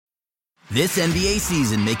This NBA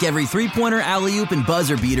season, make every three-pointer, alley-oop, and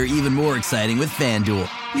buzzer beater even more exciting with FanDuel.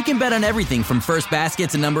 You can bet on everything from first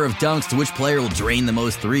basket to number of dunks to which player will drain the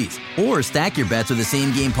most threes. Or stack your bets with a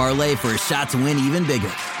same-game parlay for a shot to win even bigger.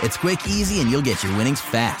 It's quick, easy, and you'll get your winnings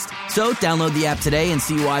fast. So download the app today and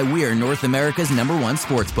see why we're North America's #1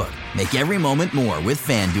 sportsbook. Make every moment more with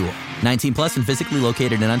FanDuel. 19 plus and physically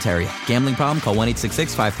located in Ontario. Gambling problem? Call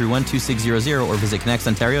 1-866-531-2600 or visit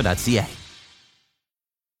connectsontario.ca.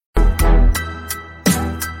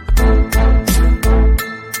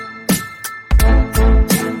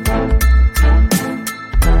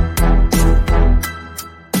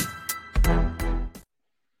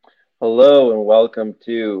 Hello and welcome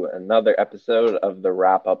to another episode of the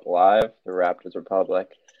Wrap Up Live, the Raptors Republic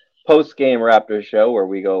post-game Raptors show where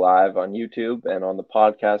we go live on YouTube and on the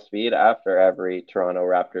podcast feed after every Toronto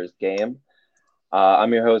Raptors game.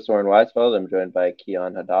 I'm your host, Oren Weisfeld. I'm joined by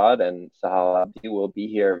Keon Haddad, and Sahal Abdi will be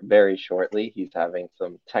here very shortly. He's having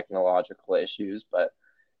some technological issues, but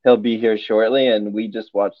he'll be here shortly. And we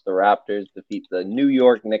just watched the Raptors defeat the New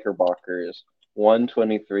York Knickerbockers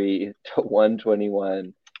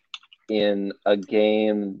 123-121 in a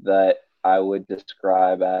game that I would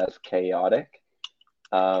describe as chaotic.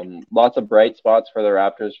 Lots of bright spots for the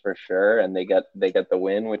Raptors for sure, and they get the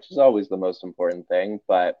win, which is always the most important thing,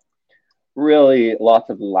 but really lots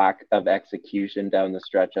of lack of execution down the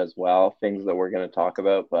stretch as well, things that we're going to talk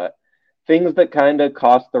about, but things that kind of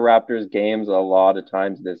cost the Raptors games a lot of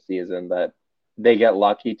times this season, that they get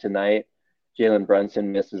lucky tonight. Jalen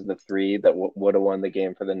Brunson misses the three that would have won the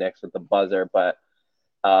game for the Knicks at the buzzer, but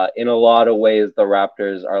in a lot of ways, the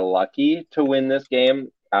Raptors are lucky to win this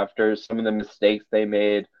game after some of the mistakes they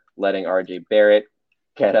made, letting RJ Barrett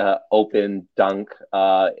get an open dunk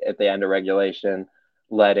at the end of regulation,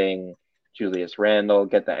 letting Julius Randle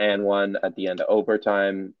get the and one at the end of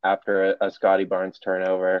overtime after a Scottie Barnes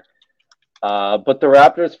turnover. But the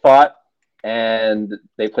Raptors fought, and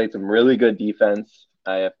they played some really good defense,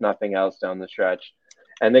 if nothing else, down the stretch.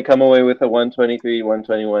 And they come away with a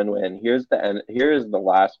 123-121 win. Here is the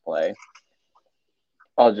last play.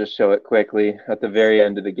 I'll just show it quickly at the very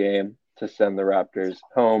end of the game to send the Raptors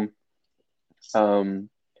home.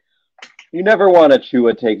 You never want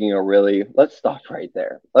Achua taking a really... Let's stop it right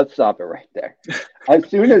there. As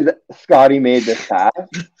soon as Scottie made this pass,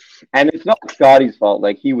 and it's not Scottie's fault,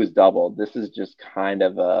 like he was doubled. This is just kind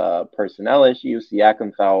of a personnel issue.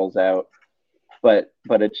 Siakam fouls out. But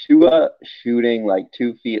Achua shooting like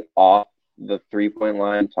 2 feet off the three-point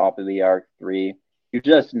line, top of the arc three, you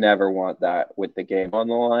just never want that with the game on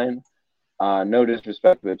the line. No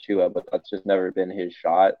disrespect to Achua, but that's just never been his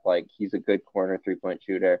shot. Like, he's a good corner three-point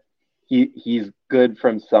shooter. He's good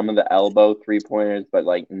from some of the elbow three-pointers, but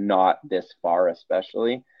like not this far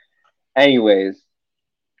especially. Anyways,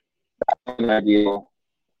 that's an ideal.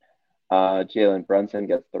 Jalen Brunson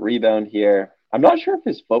gets the rebound here. I'm not sure if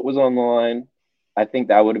his foot was on the line. I think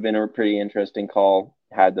that would have been a pretty interesting call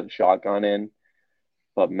had the shot gone in.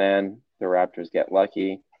 But, man, the Raptors get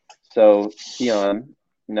lucky. So, Keon,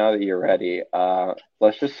 now that you're ready,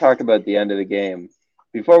 let's just talk about the end of the game.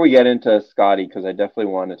 Before we get into Scottie, because I definitely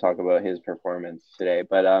want to talk about his performance today.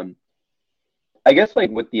 But I guess,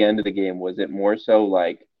 like, with the end of the game, was it more so,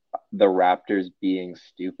 like, the Raptors being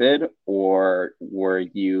stupid? Or were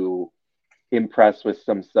you impressed with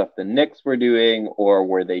some stuff the Knicks were doing, or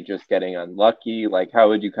were they just getting unlucky? Like, how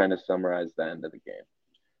would you kind of summarize the end of the game?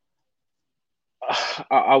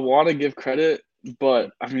 I want to give credit,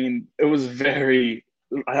 but I mean, it was very.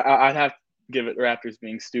 I'd have to give it Raptors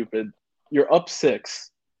being stupid. You're up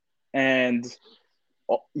 6, and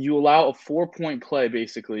you allow a 4-point play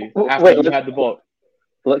basically after you had the ball.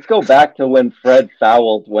 Let's go back to when Fred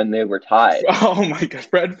fouled when they were tied. Oh my God,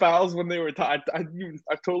 Fred fouls when they were tied. I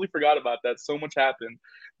totally forgot about that. So much happened.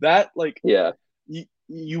 That, like, yeah,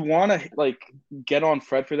 you want to, like, get on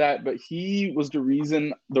Fred for that, but he was the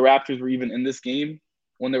reason the Raptors were even in this game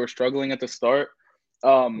when they were struggling at the start.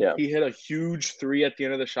 He hit a huge 3 at the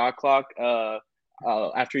end of the shot clock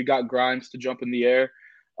after he got Grimes to jump in the air.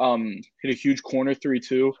 Hit a huge corner 3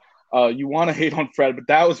 too. You want to hate on Fred, but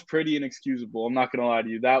that was pretty inexcusable. I'm not going to lie to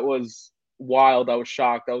you. That was wild. I was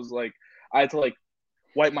shocked. I was like, I had to, like,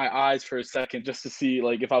 wipe my eyes for a second just to see,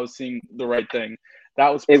 like, if I was seeing the right thing.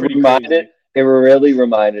 That was pretty crazy. It really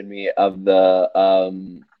reminded me of the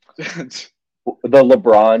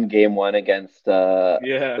LeBron game 1 against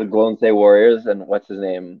the Golden State Warriors, and what's his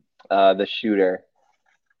name? The shooter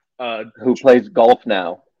who plays golf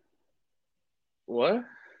now. What?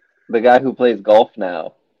 The guy who plays golf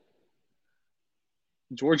now.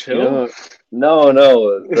 George Hill? No.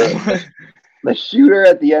 The shooter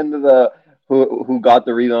at the end of the who got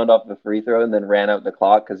the rebound off the free throw and then ran out the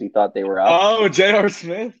clock because he thought they were up? Oh, J.R.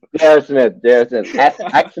 Smith. J.R. Smith.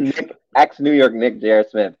 Ex New York Knick J.R.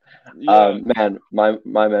 Smith. Yeah. Man, my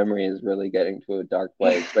memory is really getting to a dark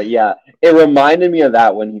place. But yeah, it reminded me of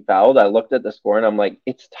that when he fouled. I looked at the score and I'm like,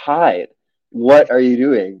 it's tied. What are you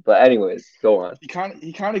doing? But anyways, go on. He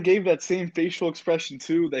kind of gave that same facial expression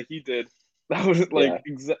too that he did. That was like,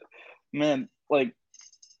 man, like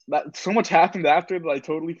that. So much happened after that I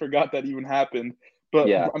totally forgot that even happened. But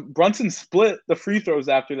yeah. Brunson split the free throws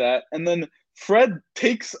after that, and then Fred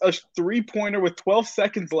takes a 3-pointer with 12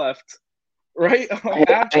 seconds left. Right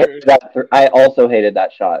after. I also hated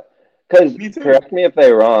that shot. Because, correct me if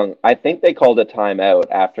I'm wrong, I think they called a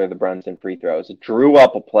timeout after the Brunson free throws. It drew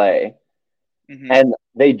up a play, and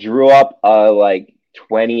they drew up a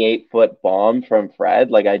 28-foot bomb from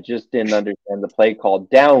Fred. Like, I just didn't understand the play call.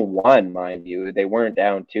 Down 1, mind you. They weren't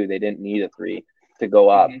down 2. They didn't need a 3 to go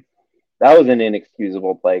up. That was an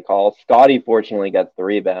inexcusable play call. Scotty fortunately gets the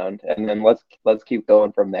rebound, and then let's keep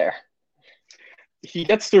going from there. He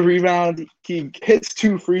gets the rebound. He hits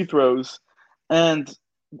 2 free throws, and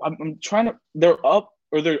I'm trying to. They're up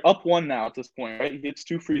 1 now at this point, right? He hits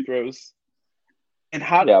 2 free throws, and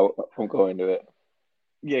Yeah, I'm going to it.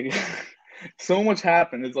 Yeah, so much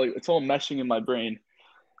happened. It's all meshing in my brain.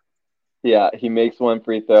 Yeah, he makes 1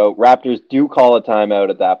 free throw. Raptors do call a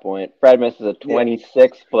timeout at that point. Fred misses a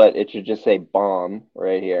 26-foot. It should just say bomb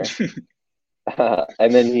right here.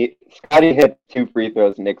 And then Scotty hit 2 free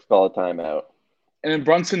throws. Knicks call a timeout. And then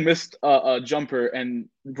Brunson missed a jumper, and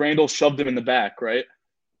Randall shoved him in the back, right?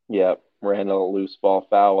 Yep, Randall loose ball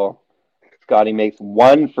foul. Scotty makes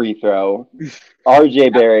 1 free throw.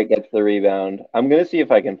 RJ Barrett gets the rebound. I'm going to see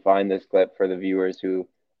if I can find this clip for the viewers who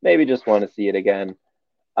maybe just want to see it again.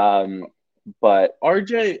 But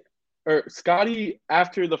Scotty,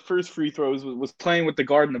 after the first free throws, was playing with the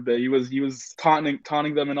Garden a bit. He was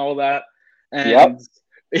taunting them and all that. And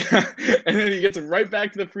and then he gets right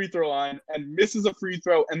back to the free throw line and misses a free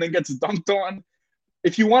throw and then gets dunked on.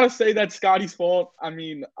 If you want to say that's Scotty's fault, I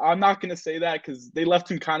mean, I'm not going to say that because they left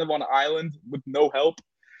him kind of on an island with no help.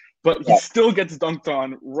 But he still gets dunked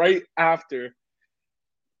on right after.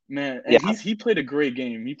 Man, and he played a great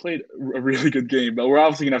game. He played a really good game, but we're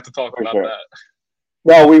obviously going to have to talk about that.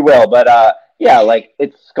 Well, we will, but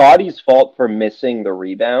it's Scotty's fault for missing the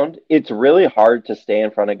rebound. It's really hard to stay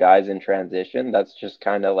in front of guys in transition. That's just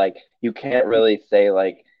kind of you can't really say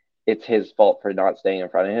it's his fault for not staying in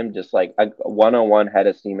front of him. Just a one-on-one head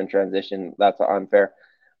of steam in transition, that's unfair.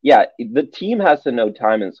 Yeah, the team has to know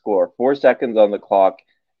time and score. 4 seconds on the clock.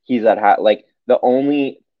 He's at the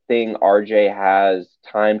only thing RJ has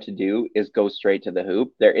time to do is go straight to the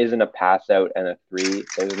hoop. There isn't a pass out and a 3.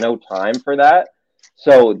 There's no time for that.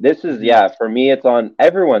 So this is, for me, it's on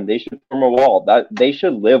everyone. They should form a wall. That they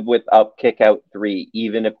should live with up, kick out 3,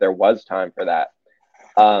 even if there was time for that.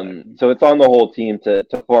 So it's on the whole team to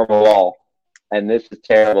form a wall. And this is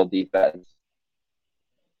terrible defense.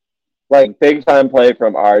 Big time play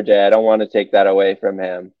from RJ. I don't want to take that away from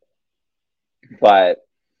him. But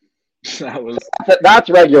that's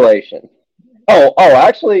regulation. Oh,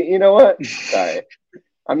 actually, you know what? Sorry.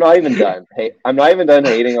 I'm not even done. I'm not even done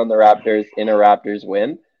hating on the Raptors in a Raptors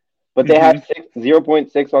win, but they have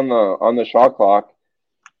 0.6 on the shot clock.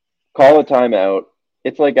 Call a timeout.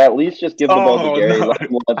 It's at least just give the ball to Gary. Let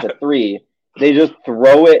him launch a 3. They just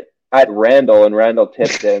throw it at Randall, and Randall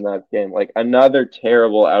tipped it in that game. Another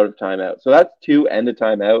terrible out of timeout. So that's 2 end of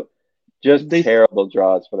timeout. Just terrible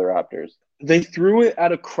draws for the Raptors. They threw it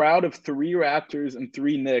at a crowd of 3 Raptors and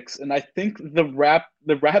 3 Knicks, and I think the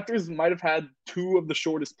Raptors might have had 2 of the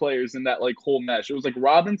shortest players in that whole mesh. It was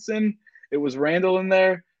Robinson, it was Randall in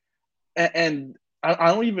there, and I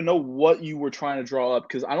don't even know what you were trying to draw up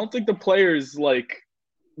because I don't think the players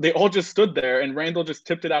they all just stood there and Randall just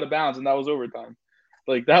tipped it out of bounds and that was overtime.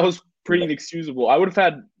 That was pretty inexcusable. I would have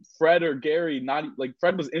had Fred or Gary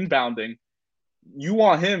Fred was inbounding. You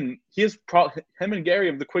want him. Him and Gary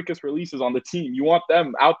have the quickest releases on the team. You want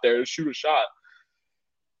them out there to shoot a shot.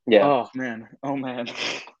 Yeah. Oh man. I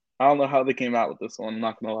don't know how they came out with this one. I'm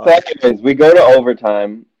not gonna lie. So anyways, we go to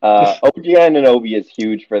overtime. OG Anunoby is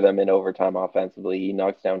huge for them in overtime offensively. He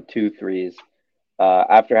knocks down 2 threes.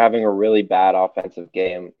 After having a really bad offensive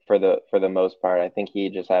game for the most part. I think he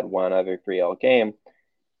just had 1 other 3 all game.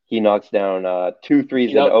 He knocks down 2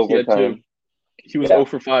 threes in overtime. He was 0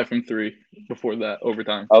 for 5 from 3 before that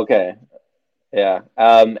overtime. Okay. Yeah.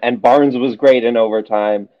 And Barnes was great in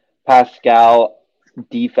overtime. Pascal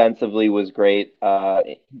defensively was great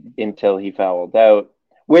until he fouled out,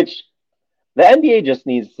 which the NBA just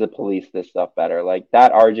needs to police this stuff better.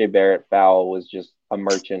 That RJ Barrett foul was just a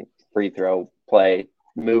merchant free throw play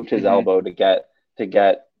moved his elbow to get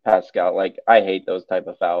Pascal. Like, I hate those type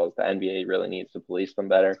of fouls. The NBA really needs to police them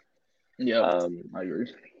better. Yeah, I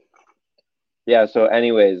agree. Yeah, so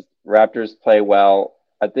anyways, Raptors play well.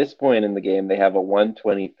 At this point in the game, they have a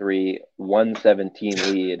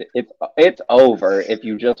 123-117 lead. It's over if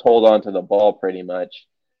you just hold on to the ball pretty much.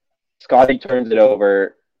 Scottie turns it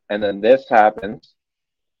over, and then this happens.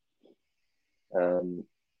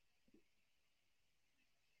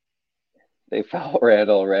 They foul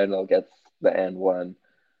Randall. Randall gets the and one.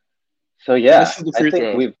 So yeah, I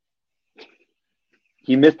think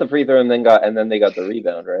he missed the free throw and then they got the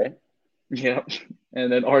rebound, right? Yeah,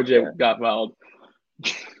 and then RJ got fouled.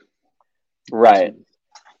 Right.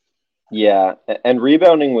 Yeah, and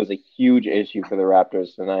rebounding was a huge issue for the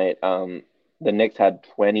Raptors tonight. The Knicks had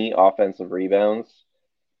 20 offensive rebounds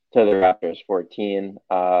to the Raptors 14.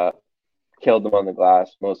 Killed them on the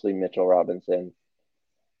glass, mostly Mitchell Robinson.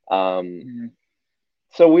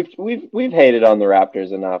 So we've hated on the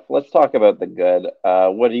Raptors enough. Let's talk about the good.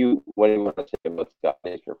 What do you want to say about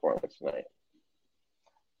Scottie's performance tonight?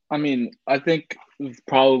 I mean, I think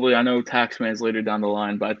probably, I know Taxman's later down the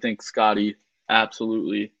line, but I think Scottie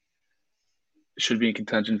absolutely should be in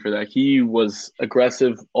contention for that. He was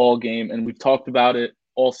aggressive all game, and we've talked about it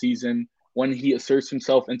all season. When he asserts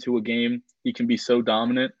himself into a game, he can be so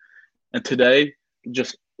dominant. And today,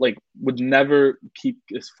 just like would never keep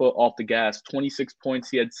his foot off the gas. 26 points.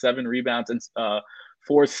 He had 7 rebounds and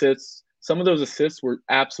 4 assists. Some of those assists were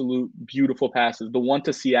absolute beautiful passes. The one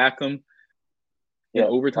to Siakam in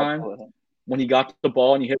overtime, when he got the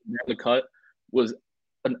ball and he hit the cut, was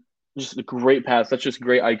just a great pass. That's just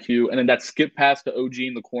great IQ. And then that skip pass to OG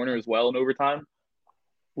in the corner as well in overtime.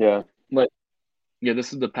 Yeah. But yeah,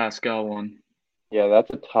 this is the Pascal one. Yeah, that's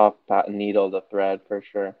a tough needle to thread for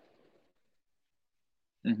sure.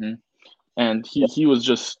 Mm-hmm. And he was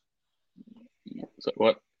just –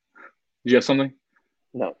 what? Did you have something?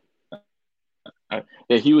 No.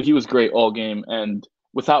 Yeah, he was great all game. And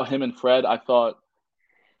without him and Fred, I thought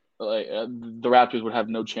the Raptors would have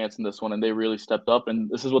no chance in this one, and they really stepped up. And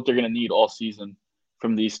this is what they're going to need all season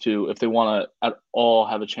from these two if they want to at all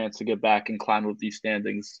have a chance to get back and climb up these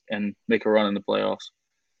standings and make a run in the playoffs.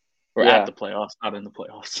 Or at the playoffs, not in the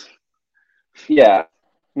playoffs. Yeah.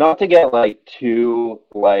 Not to get too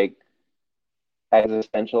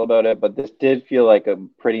existential about it, but this did feel like a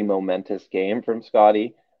pretty momentous game from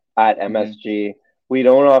Scottie at MSG. Mm-hmm. We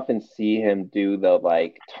don't often see him do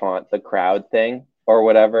the taunt the crowd thing or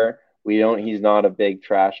whatever. He's not a big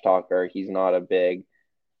trash talker. He's not a big,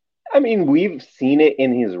 I mean, we've seen it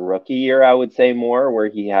in his rookie year, I would say, more, where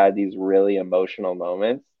he had these really emotional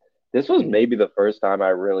moments. This was maybe the first time I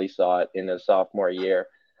really saw it in his sophomore year.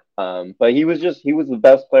 But he was the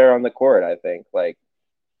best player on the court, I think.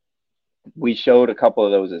 We showed a couple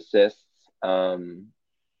of those assists,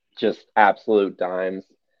 just absolute dimes.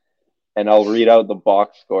 And I'll read out the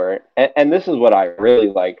box score. And this is what I really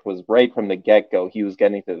liked, was right from the get-go, he was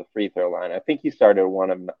getting to the free throw line. I think he started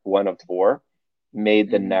one of 4,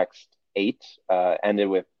 made the next 8, ended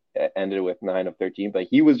with 9 of 13. But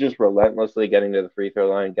he was just relentlessly getting to the free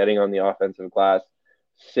throw line, getting on the offensive glass,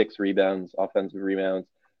 6 rebounds, offensive rebounds,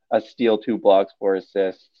 a steal, 2 blocks, 4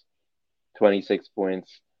 assists, 26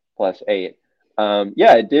 points, plus 8.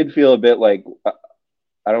 Yeah, it did feel a bit like,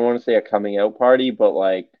 I don't want to say a coming out party, but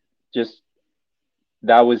just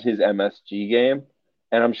that was his MSG game.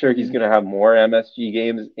 And I'm sure he's going to have more MSG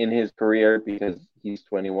games in his career because he's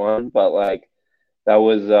 21. But that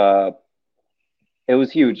was, it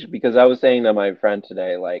was huge because I was saying to my friend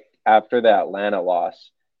today, after the Atlanta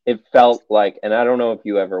loss, it felt like, and I don't know if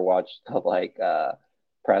you ever watched the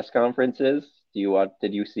press conferences.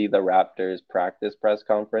 Did you see the Raptors practice press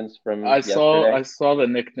conference from yesterday? I saw the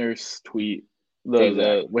Nick Nurse tweet,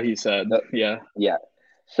 what he said. Yeah.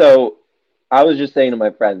 So I was just saying to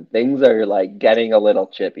my friend, things are getting a little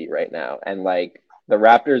chippy right now, and the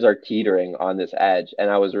Raptors are teetering on this edge. And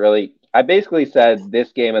I basically said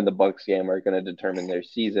this game and the Bucks game are going to determine their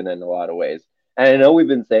season in a lot of ways. And I know we've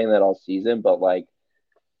been saying that all season, but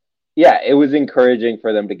it was encouraging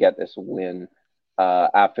for them to get this win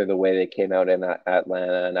after the way they came out in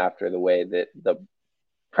Atlanta and after the way that the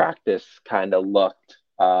practice kind of looked.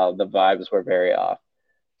 The vibes were very off.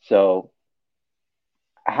 So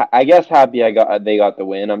I guess happy they got the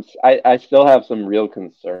win. I still have some real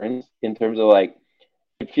concerns in terms of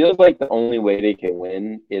it feels like the only way they can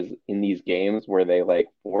win is in these games where they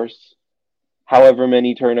force however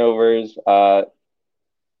many turnovers.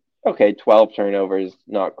 Okay, 12 turnovers,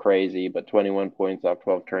 not crazy, but 21 points off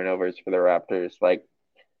 12 turnovers for the Raptors.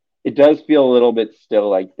 It does feel a little bit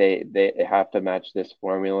still like they have to match this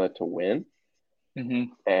formula to win.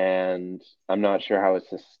 and I'm not sure how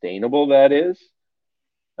sustainable that is.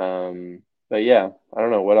 But yeah, I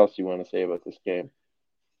don't know what else you want to say about this game.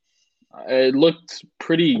 It looked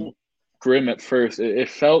pretty grim at first. It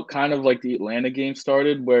felt kind of like the Atlanta game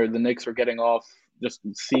started, where the Knicks were getting off, just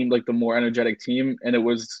seemed like the more energetic team, and it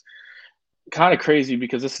was kind of crazy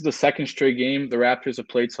because this is the second straight game the Raptors have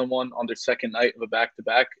played someone on their second night of a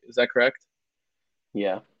back-to-back. Is that correct?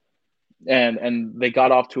 Yeah. And they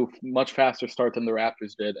got off to a much faster start than the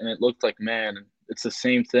Raptors did, and it looked like, man, it's the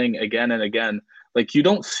same thing again and again. Like, you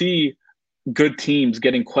don't see good teams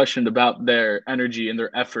getting questioned about their energy and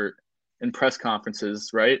their effort in press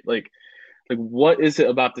conferences, right? Like what is it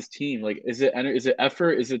about this team? Like, is it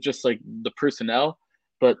effort? Is it just like the personnel?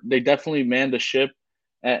 But they definitely manned the ship,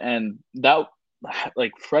 and that,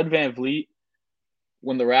 like, Fred VanVleet,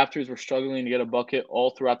 when the Raptors were struggling to get a bucket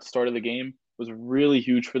all throughout the start of the game, was really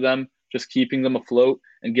huge for them, just keeping them afloat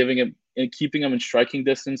and keeping them in striking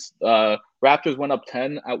distance. Raptors went up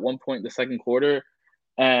 10 at one point in the second quarter,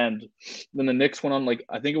 and then the Knicks went on, like,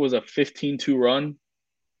 I think it was a 15-2 run,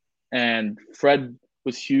 and Fred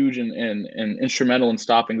was huge and instrumental in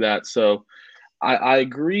stopping that. So I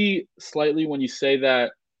agree slightly when you say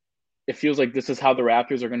that it feels like this is how the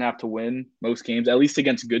Raptors are going to have to win most games, at least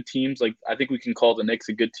against good teams. Like, I think we can call the Knicks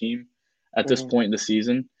a good team at this point in the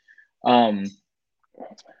season. But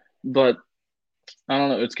I don't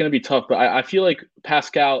know. It's going to be tough. But I feel like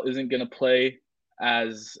Pascal isn't going to play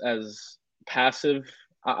as passive.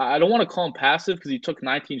 I don't want to call him passive because he took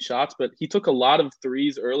 19 shots, but he took a lot of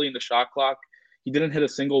threes early in the shot clock. He didn't hit a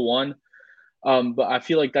single one. But I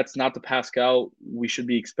feel like that's not the Pascal we should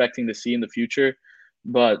be expecting to see in the future.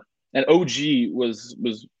 And OG was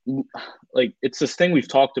like, it's this thing we've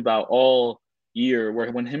talked about all year, where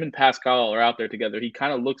when him and Pascal are out there together, he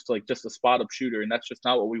kind of looks like just a spot-up shooter, and that's just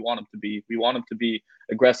not what we want him to be. We want him to be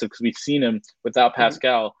aggressive because we've seen him without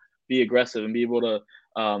Pascal be aggressive and be able to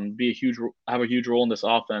have a huge role in this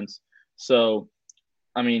offense. So,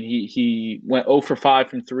 I mean, he went 0 for 5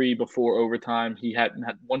 from 3 before overtime. He had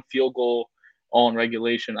one field goal all in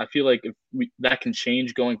regulation. I feel like that can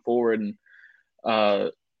change going forward,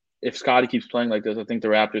 and if Scottie keeps playing like this, I think the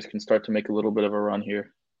Raptors can start to make a little bit of a run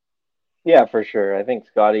here. Yeah, for sure. I think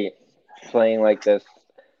Scottie playing like this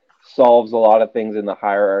solves a lot of things in the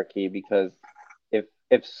hierarchy, because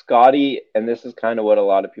if Scottie, and this is kind of what a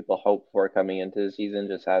lot of people hope for coming into the season,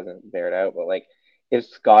 just hasn't bared out, but like, if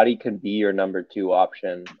Scottie can be your number 2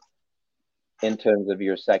 option in terms of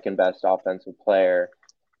your second best offensive player,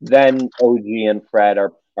 then OG and Fred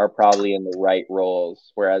are probably in the right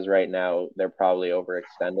roles, whereas right now they're probably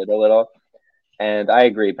overextended a little. And I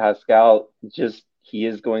agree, Pascal, he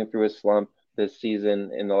is going through a slump this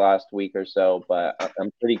season in the last week or so, but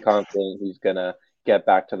I'm pretty confident he's going to get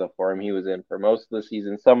back to the form he was in for most of the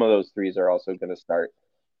season. Some of those threes are also going to start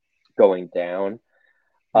going down.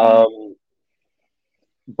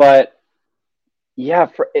 But yeah,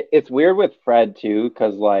 it's weird with Fred too,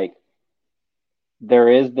 because like, there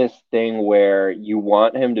is this thing where you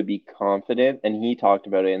want him to be confident, and he talked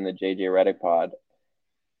about it in the JJ Redick pod.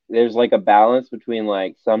 There's like a balance between,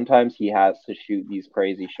 like, sometimes he has to shoot these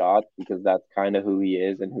crazy shots because that's kind of who he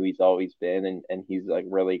is and who he's always been, and he's like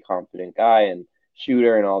really confident guy and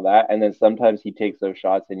shooter and all that. And then sometimes he takes those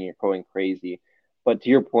shots and you're going crazy. But to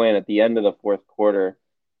your point, at the end of the fourth quarter,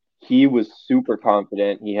 he was super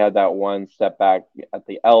confident. He had that one step back at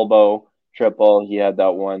the elbow triple. He had that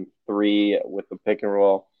 1-3 with the pick and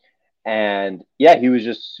roll. And yeah, he was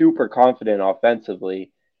just super confident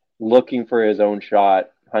offensively, looking for his own shot,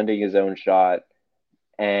 hunting his own shot.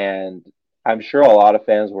 And I'm sure a lot of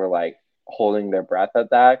fans were like holding their breath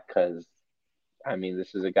at that, because I mean,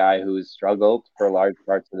 this is a guy who's struggled for large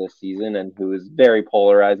parts of this season and who is very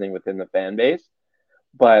polarizing within the fan base.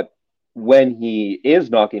 But when he is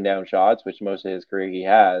knocking down shots, which most of his career he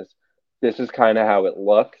has, this is kind of how it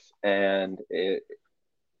looks. And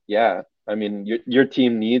yeah, I mean, your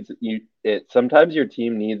team needs it. Sometimes your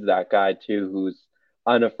team needs that guy too, who's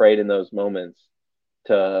unafraid in those moments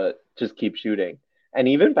to just keep shooting. And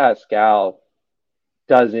even Pascal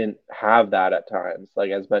doesn't have that at times,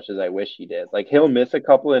 like, as much as I wish he did. Like, he'll miss a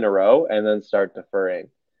couple in a row and then start deferring,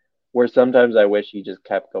 where sometimes I wish he just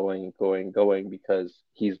kept going because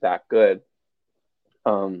he's that good.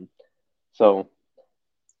 So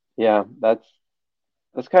yeah, that's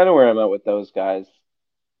kind of where I'm at with those guys.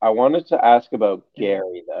 I wanted to ask about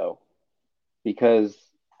Gary though, because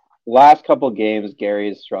last couple games Gary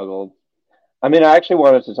has struggled. I mean, I actually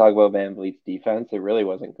wanted to talk about VanVleet's defense. It really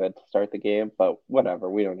wasn't good to start the game, but whatever.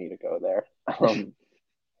 We don't need to go there.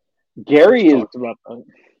 Gary is about that.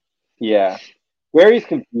 Yeah. Gary's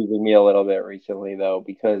confusing me a little bit recently, though,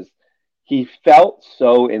 because he felt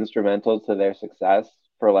so instrumental to their success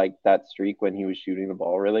for like that streak when he was shooting the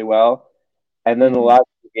ball really well. And then the last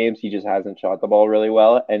two games, he just hasn't shot the ball really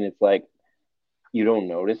well. And it's like, you don't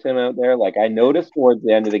notice him out there. Like I noticed towards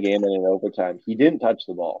the end of the game and in overtime, he didn't touch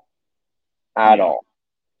the ball at all.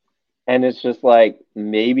 And it's just like,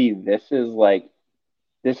 maybe this is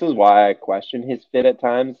why I question his fit at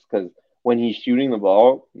times, because when he's shooting the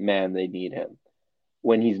ball, man, they need him.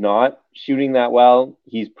 When he's not shooting that well,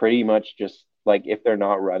 he's pretty much just like, if they're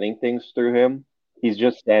not running things through him, he's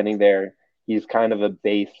just standing there. He's kind of a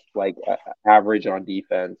base, like average on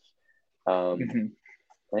defense.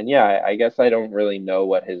 And yeah, I guess I don't really know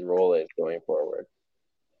what his role is going forward.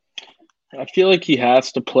 I feel like he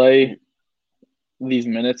has to play these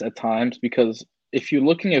minutes at times, because if you're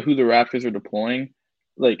looking at who the Raptors are deploying,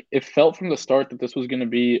 like it felt from the start that this was going to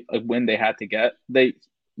be a win they had to get.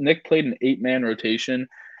 Nick played an 8-man rotation,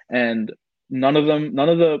 and none of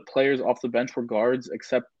the players off the bench were guards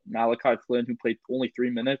except Malachi Flynn, who played only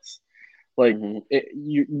 3 minutes. Like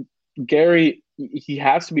Gary, he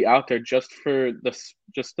has to be out there just for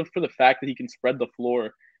the fact that he can spread the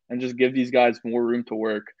floor and just give these guys more room to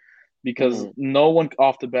work, because no one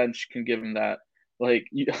off the bench can give him that. Like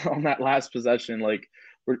on that last possession, like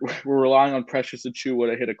we're relying on Precious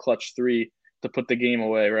Achiuwa to hit a clutch 3 to put the game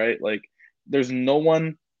away, right? Like there's no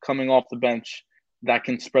one coming off the bench that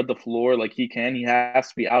can spread the floor like he can. He has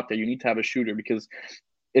to be out there. You need to have a shooter, because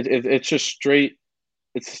it's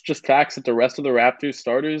just facts that the rest of the Raptors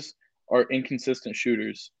starters are inconsistent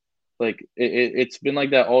shooters. Like it's been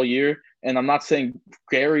like that all year. And I'm not saying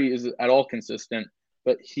Gary is at all consistent,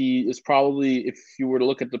 but he is probably, if you were to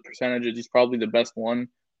look at the percentages, he's probably the best one,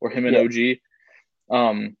 or him and OG.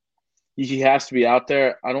 He has to be out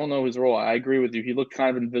there. I don't know his role. I agree with you. He looked kind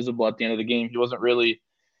of invisible at the end of the game. He wasn't really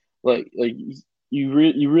like you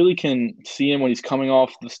really can see him when he's coming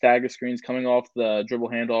off the stagger screens, coming off the dribble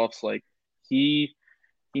handoffs. Like he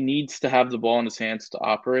needs to have the ball in his hands to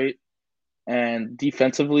operate. And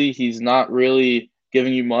defensively, he's not really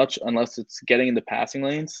giving you much unless it's getting in the passing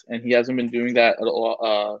lanes, and he hasn't been doing that at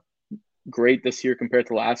all, great this year compared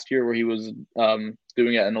to last year, where he was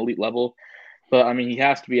doing it at an elite level. But I mean, he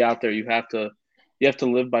has to be out there. You have to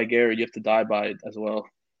live by Gary. You have to die by it as well.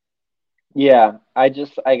 Yeah, I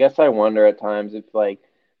guess I wonder at times if like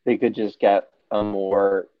they could just get a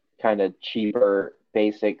more kind of cheaper,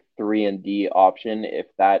 basic 3-and-D option, if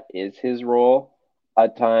that is his role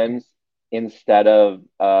at times, instead of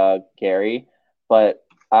Gary. But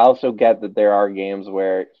I also get that there are games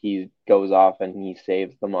where he goes off and he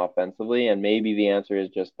saves them offensively, and maybe the answer is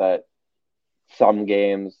just that some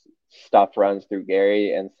games stuff runs through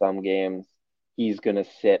Gary and some games he's going to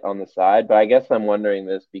sit on the side. But I guess I'm wondering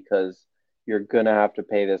this because you're going to have to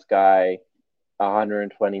pay this guy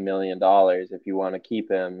 $120 million if you want to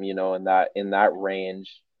keep him, in that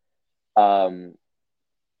range. And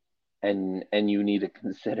you need to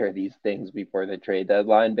consider these things before the trade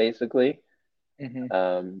deadline, basically.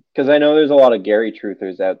 Because I know there's a lot of Gary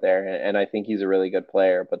truthers out there, and I think he's a really good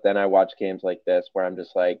player. But then I watch games like this where I'm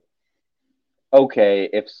just like, okay,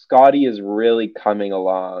 if Scotty is really coming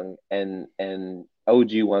along and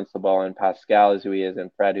OG wants the ball and Pascal is who he is and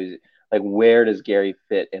Fred who's like, where does Gary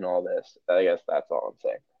fit in all this? I guess that's all I'm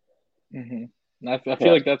saying. I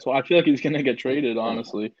feel like that's why I feel like he's gonna get traded,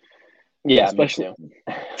 honestly. Yeah, especially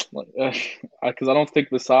because I don't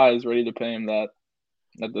think Masai is ready to pay him that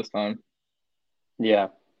at this time. Yeah,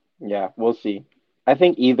 we'll see. I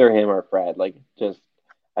think either him or Fred,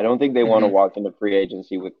 I don't think they want to walk into free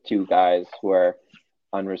agency with two guys who are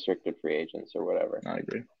unrestricted free agents or whatever. I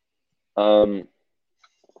agree.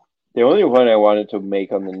 The only point I wanted to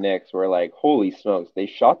make on the Knicks were like, holy smokes, they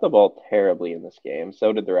shot the ball terribly in this game.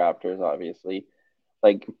 So did the Raptors, obviously.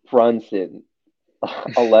 Like Brunson,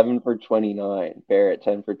 11 for 29. Barrett,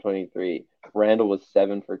 10 for 23. Randall was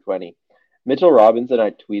 7 for 20. Mitchell Robinson,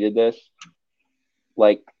 I tweeted this.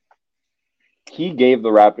 Like, he gave the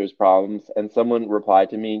Raptors problems, and someone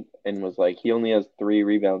replied to me and was like, he only has 3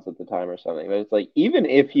 rebounds at the time or something. But it's like, even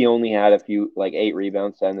if he only had a few, 8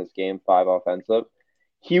 rebounds to end this game, 5 offensive,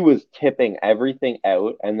 he was tipping everything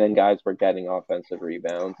out, and then guys were getting offensive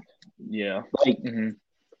rebounds. Yeah.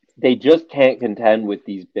 They just can't contend with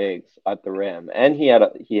these bigs at the rim. And he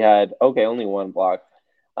had only 1 block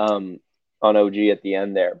on OG at the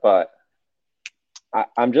end there. But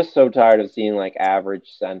I'm just so tired of seeing,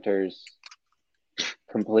 average centers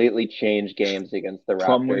completely change games against the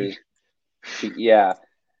Raptors. Yeah.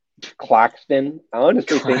 Claxton. I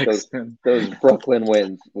honestly think those Brooklyn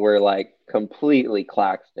wins were completely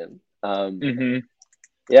Claxton.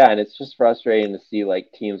 Yeah, and it's just frustrating to see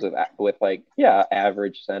like teams with like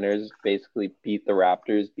average centers basically beat the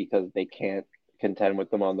Raptors because they can't contend with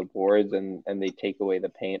them on the boards, and they take away the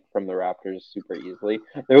paint from the Raptors super easily.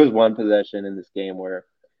 There was one possession in this game where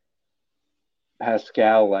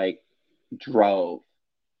Pascal like drove,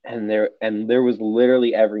 and there was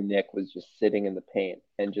literally every Knick was just sitting in the paint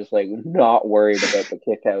and just like not worried about the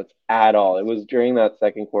kickouts at all. It was during that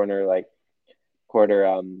second quarter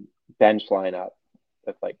bench lineup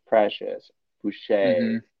with like Precious,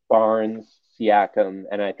 Boucher, Barnes, Siakam,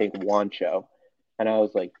 and I think Juancho. And I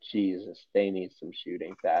was like, Jesus, they need some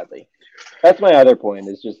shooting badly. That's my other point,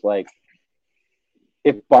 is just like,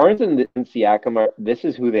 if Barnes and Siakam this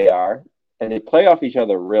is who they are, and they play off each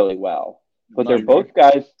other really well, but they're both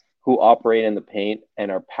guys who operate in the paint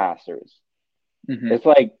and are passers. It's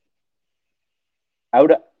like,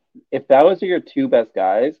 if that was your two best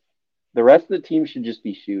guys, the rest of the team should just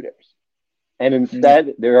be shooters. And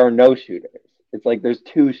instead, there are no shooters. It's like there's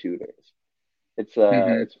two shooters. It's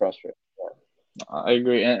frustrating. I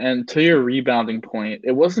agree. And to your rebounding point,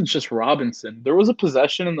 it wasn't just Robinson. There was a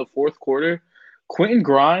possession in the fourth quarter. Quentin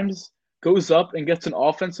Grimes goes up and gets an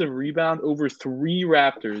offensive rebound over 3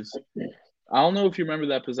 Raptors. I don't know if you remember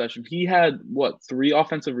that possession. He had, 3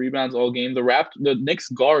 offensive rebounds all game. The Knicks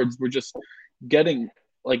guards were just getting,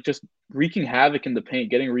 just wreaking havoc in the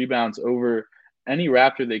paint, getting rebounds over any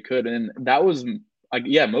Raptor they could. And that was,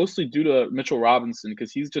 mostly due to Mitchell Robinson,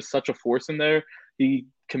 because he's just such a force in there. He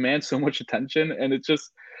commands so much attention, and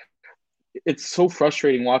it's so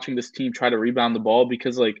frustrating watching this team try to rebound the ball,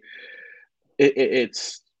 because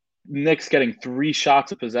it's Knicks getting 3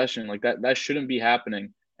 shots of possession. Like that shouldn't be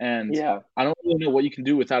happening. And I don't really know what you can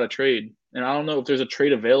do without a trade. And I don't know if there's a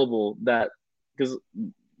trade available because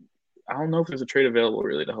I don't know if there's a trade available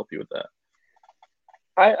really to help you with that.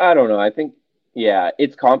 I don't know. I think,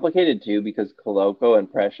 it's complicated too, because Koloko and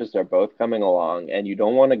Precious are both coming along, and you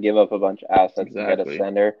don't want to give up a bunch of assets to get a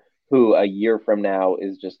center who a year from now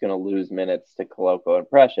is just going to lose minutes to Koloko and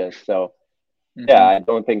Precious. So, I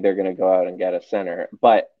don't think they're going to go out and get a center.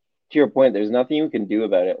 But to your point, there's nothing you can do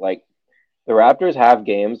about it. Like, the Raptors have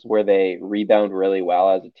games where they rebound really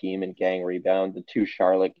well as a team and gang rebound. The 2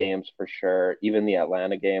 Charlotte games for sure, even the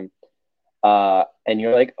Atlanta game. And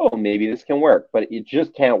you're like, oh, maybe this can work, but it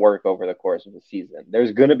just can't work over the course of the season.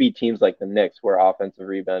 There's going to be teams like the Knicks who are offensive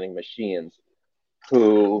rebounding machines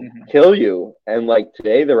who kill you. And like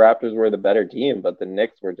today, the Raptors were the better team, but the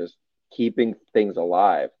Knicks were just keeping things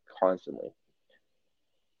alive constantly.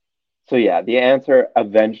 So the answer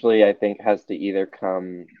eventually, I think, has to either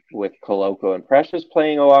come with Koloko and Precious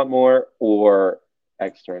playing a lot more, or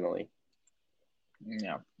externally.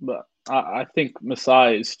 Yeah, but I think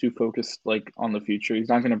Masai is too focused on the future. He's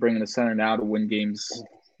not going to bring in a center now to win games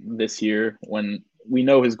this year, when we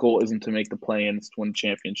know his goal isn't to make the play-in, it's to win a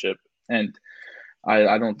championship. And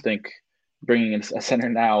I don't think bringing in a center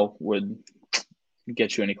now would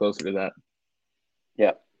get you any closer to that.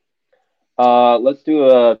 Yeah. Let's do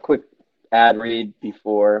a quick ad read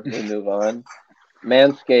before we move on.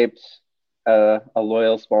 Manscaped, a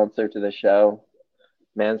loyal sponsor to the show.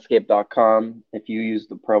 Manscaped.com. If you use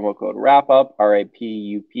the promo code RAPUP,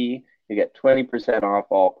 RAPUP, you get 20% off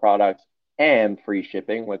all products and free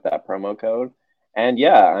shipping with that promo code. And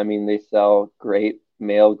they sell great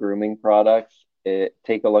male grooming products.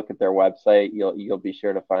 Take a look at their website. You'll be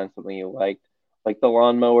sure to find something you like the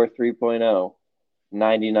Lawnmower 3.0.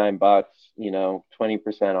 $99,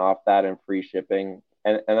 20% off that and free shipping.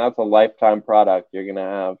 And that's a lifetime product you're going to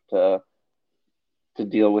have to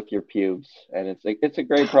deal with your pubes. And it's a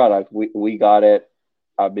great product. We got it.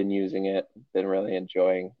 I've been using it, been really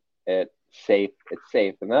enjoying it. It's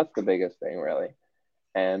safe. And that's the biggest thing, really.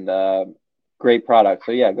 And great product.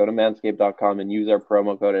 So go to manscaped.com and use our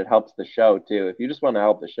promo code. It helps the show too. If you just want to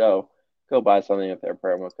help the show, go buy something with their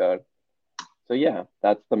promo code. So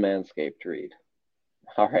that's the Manscaped read.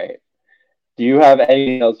 All right. Do you have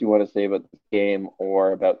anything else you want to say about this game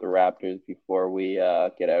or about the Raptors before we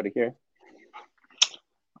get out of here?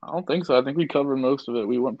 I don't think so. I think we covered most of it.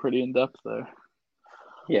 We went pretty in depth there.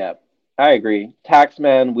 Yeah, I agree.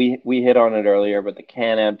 Taxman, we hit on it earlier, but the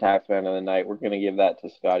Can-Am Taxman of the night, we're going to give that to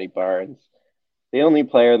Scotty Barnes. The only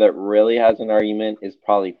player that really has an argument is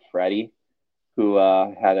probably Freddie, who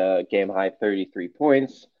had a game-high 33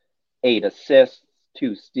 points, 8 assists,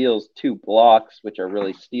 2 steals, 2 blocks, which are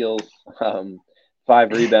really steals,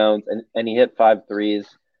 5 rebounds, and he hit 5 threes.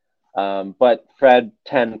 But Fred,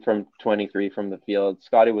 10 from 23 from the field.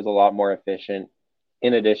 Scotty was a lot more efficient,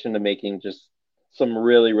 in addition to making just some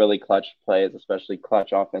really, really clutch plays, especially clutch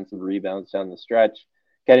offensive rebounds down the stretch,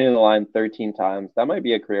 getting to the line 13 times. That might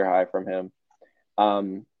be a career high from him.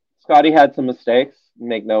 Scotty had some mistakes.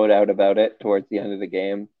 make no doubt about it towards the end of the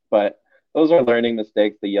game. But those are learning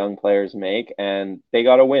mistakes the young players make, and they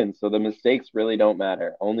got to win. So the mistakes really don't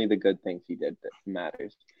matter. Only the good things he did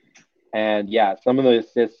matters. And yeah, some of the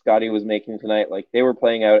assists Scotty was making tonight, like they were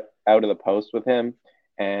playing out of the post with him,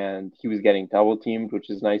 and he was getting double teamed, which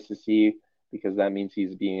is nice to see because that means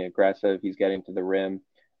he's being aggressive. He's getting to the rim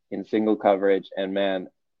in single coverage. And man,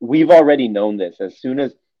 we've already known this.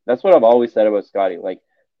 That's what I've always said about Scotty. Like,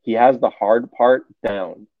 he has the hard part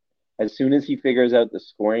down. As soon as he figures out the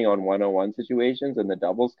scoring on one-on-one situations and the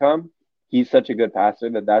doubles come, he's such a good passer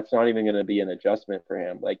that's not even going to be an adjustment for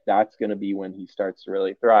him. Like, that's going to be when he starts to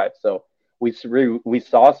really thrive. So we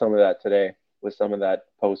saw some of that today with some of that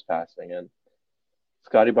post passing. And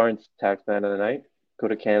Scotty Barnes, tax man of the night. Go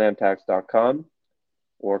to canamtax.com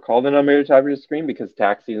or call the number at the top of your screen because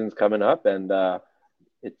tax season's coming up, and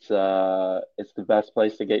it's the best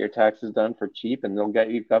place to get your taxes done for cheap, and they'll get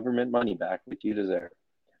you government money back, which you deserve.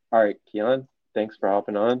 All right, Keelan, thanks for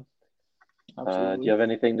hopping on. Do you have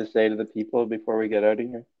anything to say to the people before we get out of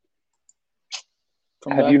here?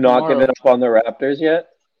 Have you not given up on the Raptors yet?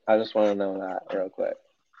 I just want to know that real quick.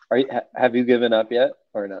 Have you given up yet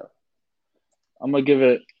or no? I'm going to give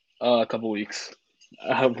it a couple weeks.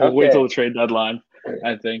 We'll wait till the trade deadline,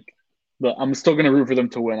 I think. But I'm still going to root for them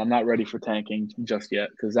to win. I'm not ready for tanking just yet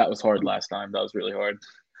because that was hard last time. That was really hard.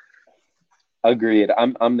 Agreed.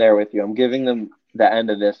 I'm there with you. I'm giving them the end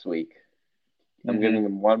of this week. I'm giving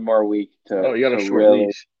them one more week to. Oh, you got a short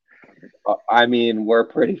leash. I mean, we're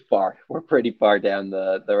pretty far. We're pretty far down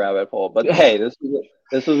the rabbit hole. But hey,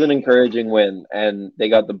 this was an encouraging win, and they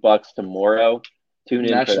got the Bucks tomorrow. Tune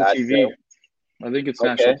in for that. TV. I think it's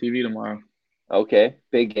national TV tomorrow. Okay,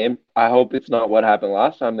 big game. I hope it's not what happened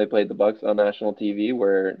last time they played the Bucks on national TV,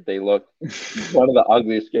 where they looked one of the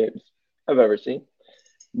ugliest games I've ever seen.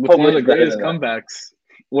 With one of the greatest comebacks.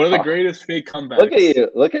 One of the greatest fake comebacks. Look at you.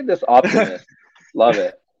 Look at this optimist. Love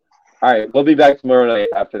it. All right, we'll be back tomorrow night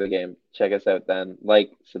after the game. Check us out then. Like,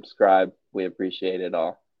 subscribe. We appreciate it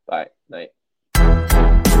all. Bye. Night.